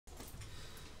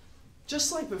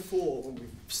just like before when we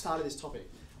started this topic,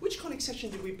 which conic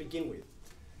section did we begin with?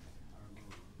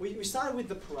 We started with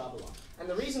the parabola. And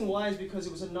the reason why is because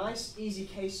it was a nice, easy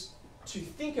case to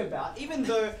think about, even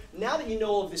though now that you know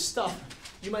all of this stuff,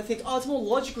 you might think, oh, it's more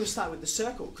logical to start with the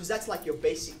circle, because that's like your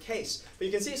basic case. But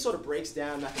you can see it sort of breaks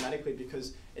down mathematically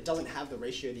because it doesn't have the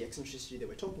ratio, the eccentricity that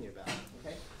we're talking about.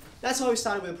 Okay? That's why we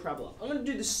started with a parabola. I'm going to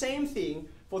do the same thing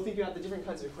for thinking about the different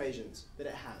kinds of equations that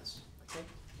it has. Okay?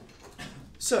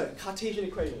 So, Cartesian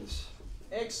equations.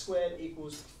 X squared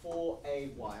equals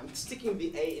 4ay. I'm sticking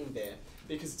the a in there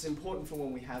because it's important for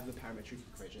when we have the parametric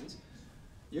equations.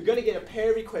 You're going to get a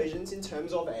pair of equations in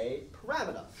terms of a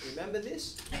parameter. Remember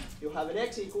this? You'll have an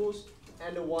x equals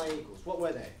and a y equals. What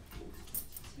were they?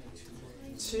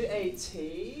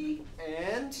 2at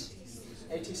and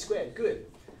at squared. Good.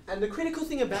 And the critical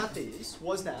thing about these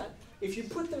was that if you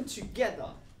put them together,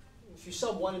 if you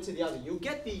sub one into the other, you'll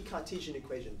get the Cartesian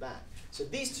equation back. So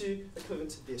these two are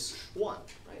equivalent to this one,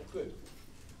 right? Good.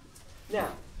 Now,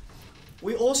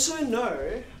 we also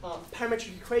know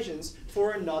parametric equations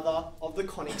for another of the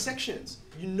conic sections.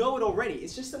 You know it already.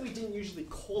 It's just that we didn't usually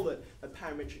call it a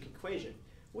parametric equation.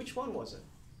 Which one was it?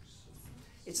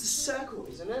 It's the circle,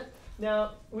 isn't it?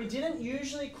 Now, we didn't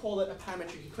usually call it a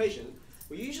parametric equation.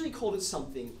 We usually called it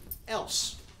something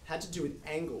else. It had to do with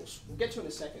angles. We'll get to it in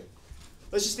a second.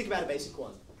 Let's just think about a basic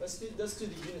one. Let's do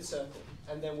the unit circle,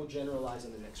 and then we'll generalize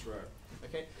on the next row.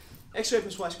 Okay? X squared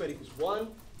plus y squared equals 1.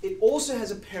 It also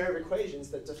has a pair of equations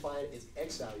that define its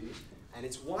x values and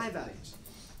its y values.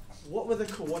 What were the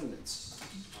coordinates?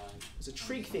 It was a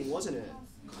trig thing, wasn't it?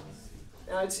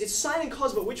 Now it's sine and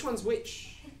cos, but which one's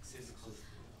which?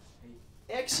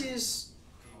 X is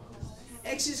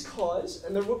cos,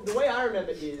 and the way I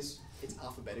remember is it's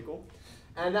alphabetical,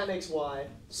 and that makes y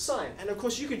sine. And of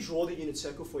course you could draw the unit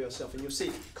circle for yourself, and you'll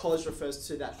see cos refers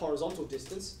to that horizontal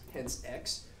distance, hence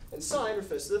x, and sine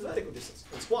refers to the vertical distance,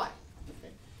 hence y.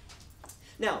 Okay.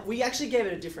 Now, we actually gave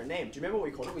it a different name. Do you remember what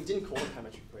we called it? We didn't call it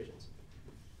parametric equations.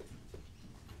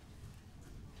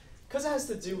 Because it has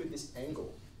to do with this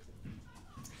angle,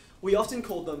 we often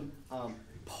call them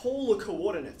polar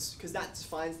coordinates, because that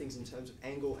defines things in terms of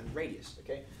angle and radius.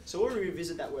 Okay? So we'll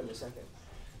revisit that word in a second.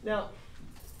 Now,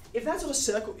 if that's what a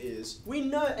circle is, we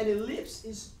know an ellipse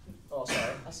is... Oh,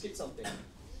 sorry, I skipped something.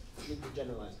 I need to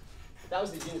generalize. That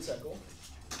was the unit circle.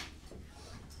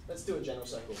 Let's do a general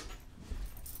circle.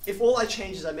 If all I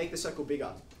change is I make the circle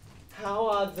bigger, how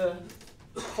are the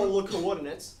polar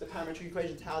coordinates, the parametric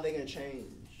equations, how are they going to change?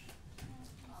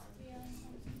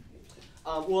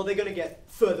 Well, they're going to get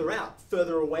further out,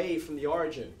 further away from the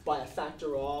origin by a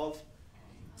factor of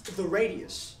the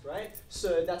radius, right?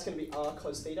 So that's going to be r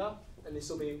cos theta, and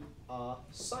this will be r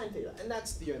sine theta, and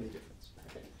that's the only difference.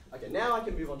 Okay, now I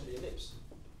can move on to the ellipse.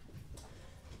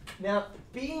 Now,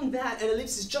 being that an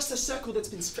ellipse is just a circle that's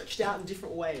been stretched out in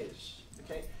different ways,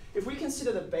 okay? If we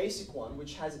consider the basic one,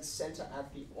 which has its center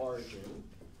at the origin,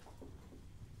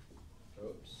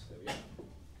 oops, there we go.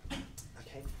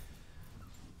 Okay.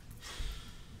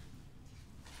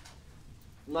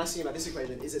 The nice thing about this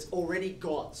equation is it's already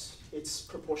got its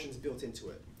proportions built into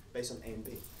it, based on A and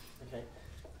B,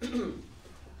 okay?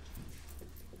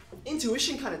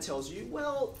 Intuition kind of tells you,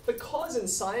 well, the cos and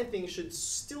sine thing should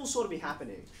still sort of be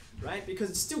happening, right? Because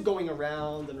it's still going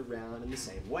around and around in the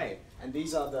same way. And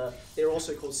these are they're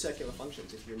also called circular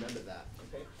functions, if you remember that,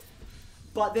 okay?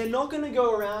 But they're not going to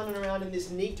go around and around in this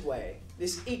neat way,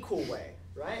 this equal way,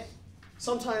 right?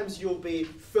 Sometimes you'll be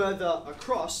further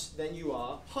across than you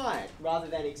are high, rather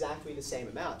than exactly the same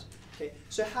amount, okay?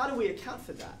 So how do we account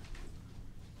for that?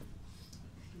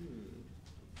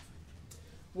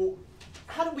 Well,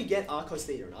 how do we get r cos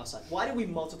theta on our side? Why do we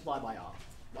multiply by r?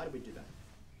 Why do we do that?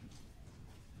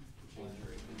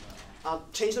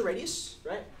 Change the radius,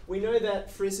 right? We know that,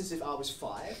 for instance, if r was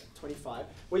 25,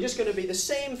 we're just going to be the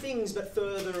same things but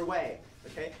further away,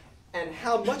 okay? And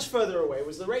how much further away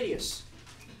was the radius?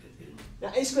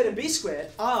 Now, a squared and b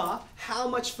squared are how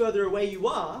much further away you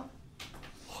are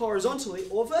horizontally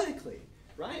or vertically,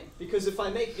 right? Because if I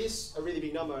make this a really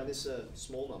big number and this a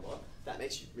small number, that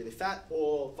makes you really fat,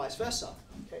 or vice versa,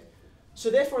 okay? So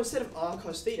therefore, instead of r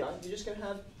cos theta, you're just going to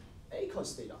have a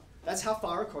cos theta. That's how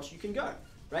far across you can go,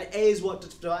 right? A is what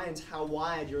defines how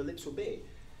wide your ellipse will be.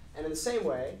 And in the same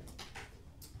way,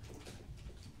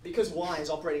 because y is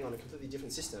operating on a completely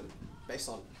different system, based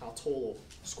on how tall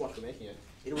or squat we're making it,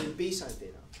 it'll be b sine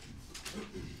theta.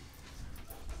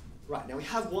 Right, now we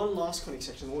have one last conic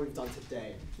section of what we've done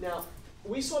today. Now,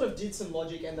 we sort of did some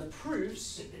logic, and the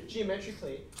proofs,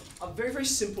 geometrically, are very, very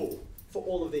simple for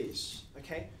all of these,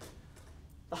 okay?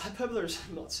 The hyperbola is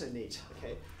not so neat,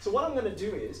 okay? So what I'm going to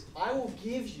do is, I will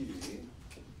give you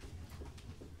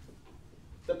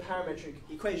parametric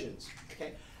equations.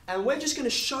 Okay? And we're just going to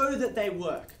show that they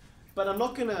work. But I'm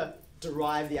not going to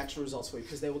derive the actual results for you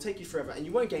because they will take you forever and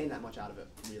you won't gain that much out of it,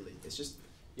 really. It's just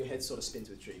your head sort of spins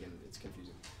with trig and it's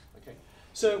confusing. Okay?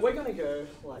 So we're going to go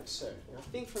like so. Now I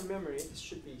think from memory this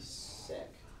should be sec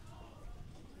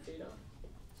theta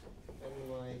and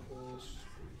y equals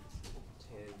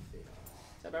tan theta.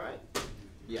 Is that about right?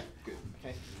 Yeah, good.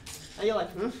 Okay. And you're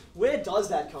like, where does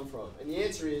that come from? And the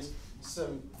answer is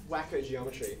some wacko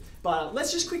geometry. But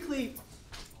let's just quickly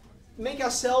make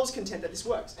ourselves content that this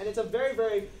works. And it's a very,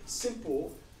 very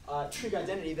simple trig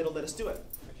identity that'll let us do it.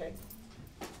 Okay?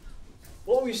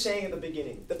 What were we saying at the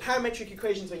beginning? The parametric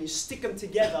equations, when you stick them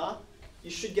together, you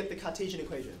should get the Cartesian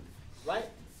equation, right?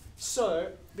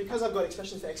 So, because I've got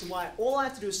expressions for x and y, all I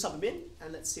have to do is sub them in,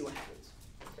 and let's see what happens.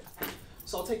 Okay.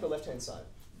 So I'll take the left-hand side.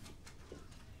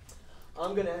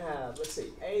 I'm going to have, let's see,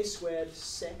 a squared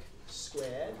sec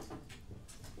squared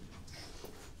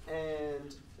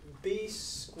and b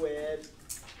squared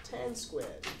tan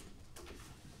squared.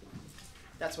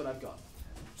 That's what I've got.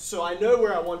 So I know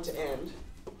where I want to end,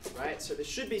 right? So there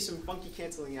should be some funky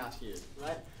cancelling out here,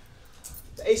 right?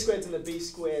 The a squareds and the b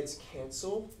squareds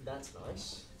cancel. That's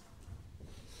nice.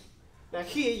 Now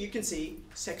here you can see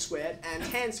sec squared and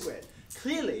tan squared.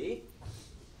 Clearly,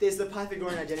 there's the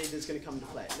Pythagorean identity that's going to come into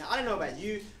play. Now, I don't know about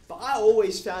you, but I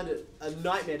always found it a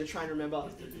nightmare to try and remember,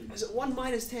 is it 1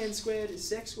 minus tan squared is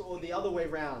sec squared, or the other way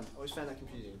round? I always found that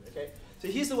confusing, okay? So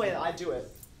here's the way that I do it.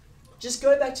 Just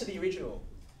go back to the original.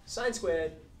 Sine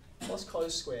squared plus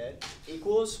cos squared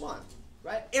equals 1,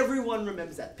 right? Everyone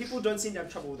remembers that. People don't seem to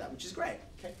have trouble with that, which is great,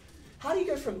 okay? How do you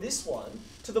go from this one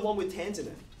to the one with tans in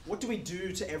it? What do we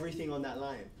do to everything on that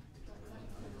line?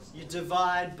 You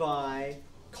divide by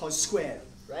cos squared.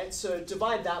 Right? So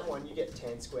divide that one, you get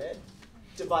tan squared.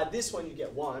 Divide this one, you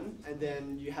get 1, and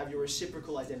then you have your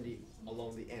reciprocal identity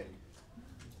along the end.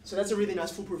 So that's a really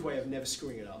nice foolproof way of never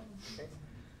screwing it up. Okay?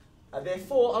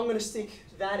 Therefore, I'm going to stick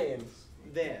that in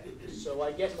there. So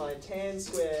I get my tan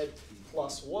squared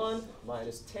plus 1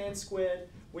 minus tan squared,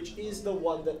 which is the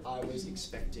one that I was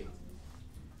expecting.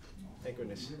 Thank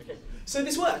goodness. Okay. So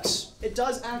this works. It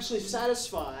does actually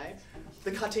satisfy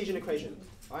the Cartesian equation.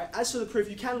 All right. As for the proof,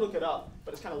 you can look it up,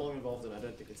 but it's kind of long involved and I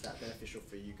don't think it's that beneficial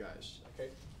for you guys. Okay.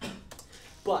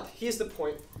 But here's the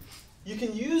point. You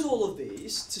can use all of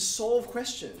these to solve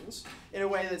questions in a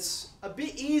way that's a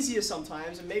bit easier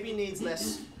sometimes and maybe needs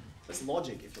less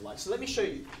logic, if you like. So let me show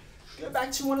you. Go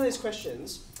back to one of those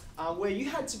questions where you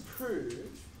had to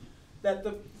prove that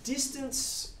the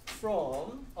distance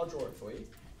from, I'll draw it for you,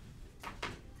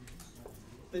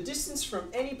 the distance from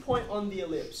any point on the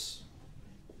ellipse,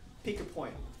 pick a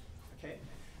point, okay?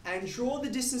 And draw the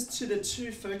distance to the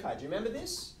two foci. Do you remember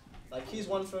this? Like here's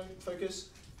one focus,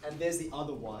 and there's the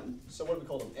other one. So what do we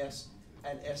call them? S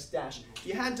and S dash.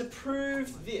 You had to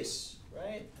prove this,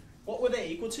 right? What were they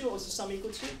equal to? What was the sum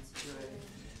equal to?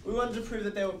 We wanted to prove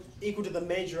that they were equal to the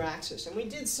major axis, and we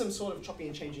did some sort of chopping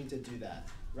and changing to do that,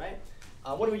 right?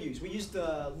 What do we use? We used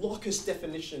the locus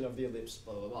definition of the ellipse,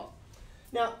 blah, blah, blah.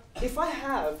 Now, if I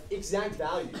have exact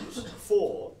values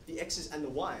for the x's and the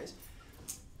y's,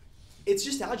 it's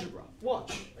just algebra.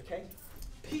 Watch, okay?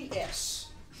 PS.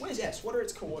 Where's S? What are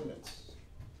its coordinates?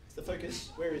 It's the focus.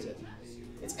 Where is it?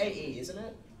 It's AE, isn't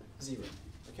it? 0.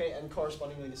 Okay, and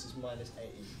correspondingly, this is minus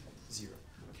AE, 0.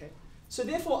 Okay? So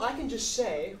therefore, I can just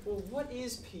say, well, what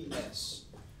is PS?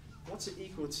 What's it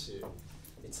equal to?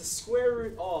 It's the square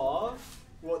root of,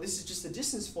 well, this is just the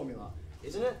distance formula,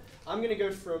 isn't it? I'm going to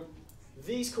go from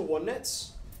these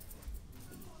coordinates,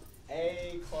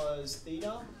 a cos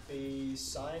theta, b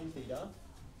sine theta,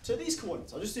 to these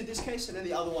coordinates. I'll just do this case, and then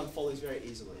the other one follows very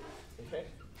easily. Okay?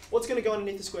 What's going to go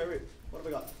underneath the square root? What have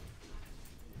we got?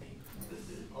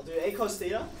 I'll do a cos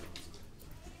theta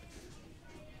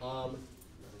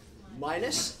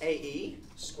minus ae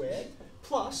squared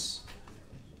plus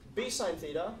b sine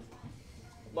theta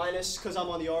minus, because I'm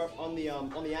on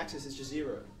the axis, it's just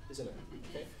 0, isn't it?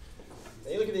 Okay.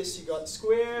 Now you look at this, you've got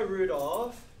square root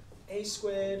of a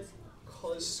squared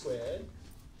cos squared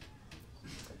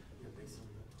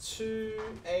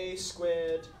 2a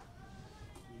squared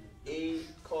e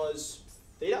cos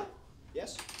theta,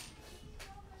 yes?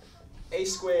 A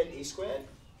squared e squared,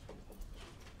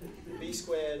 b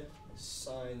squared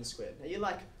sine squared. Now you're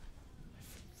like,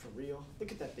 for real?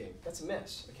 Look at that thing. That's a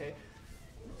mess, okay?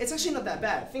 It's actually not that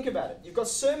bad. Think about it. You've got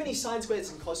so many sine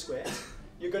squareds and cos squareds.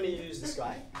 You're going to use this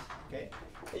guy, okay?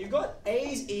 And you've got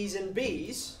a's, e's, and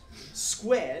b's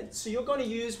squared. So you're going to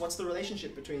use, what's the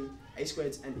relationship between a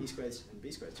squareds and e squareds and b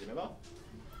squareds? Do you remember?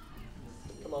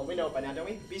 Come on, we know it by now, don't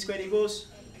we? B squared equals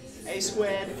a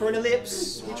squared for an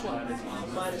ellipse. Which one?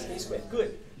 Minus e squared.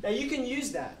 Good. Now you can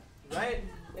use that right?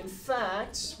 In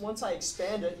fact, once I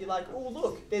expand it, you're like, oh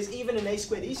look, there's even an a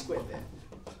squared e squared there.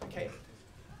 Okay.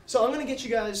 So I'm going to get you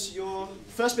guys, your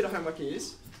first bit of homework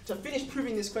is to finish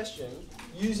proving this question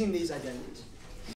using these identities.